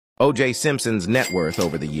O.J. Simpson's net worth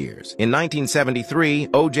over the years. In 1973,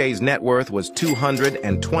 O.J.'s net worth was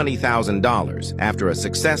 $220,000. After a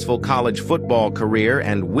successful college football career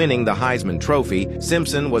and winning the Heisman Trophy,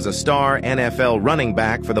 Simpson was a star NFL running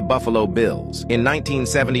back for the Buffalo Bills. In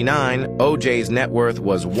 1979, O.J.'s net worth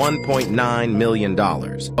was $1.9 million.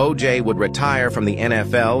 O.J. would retire from the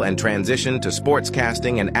NFL and transition to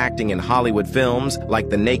sportscasting and acting in Hollywood films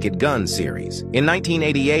like the Naked Gun series. In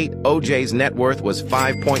 1988, O.J.'s net worth was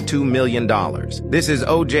 $5.2 million. This is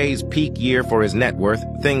O.J.'s peak year for his net worth.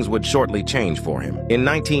 Things would shortly change for him. In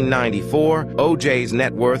 1994, O.J.'s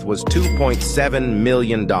net worth was $2.7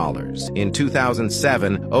 million. In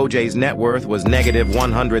 2007, O.J.'s net worth was negative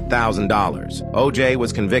 $100,000. O.J.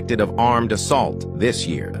 was convicted of armed assault this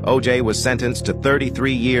year. O.J. was sentenced to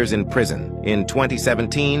 33 years in prison. In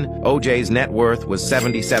 2017, O.J.'s net worth was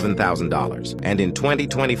 $77,000. And in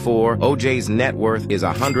 2024, O.J.'s net worth is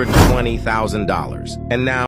 $120,000. And now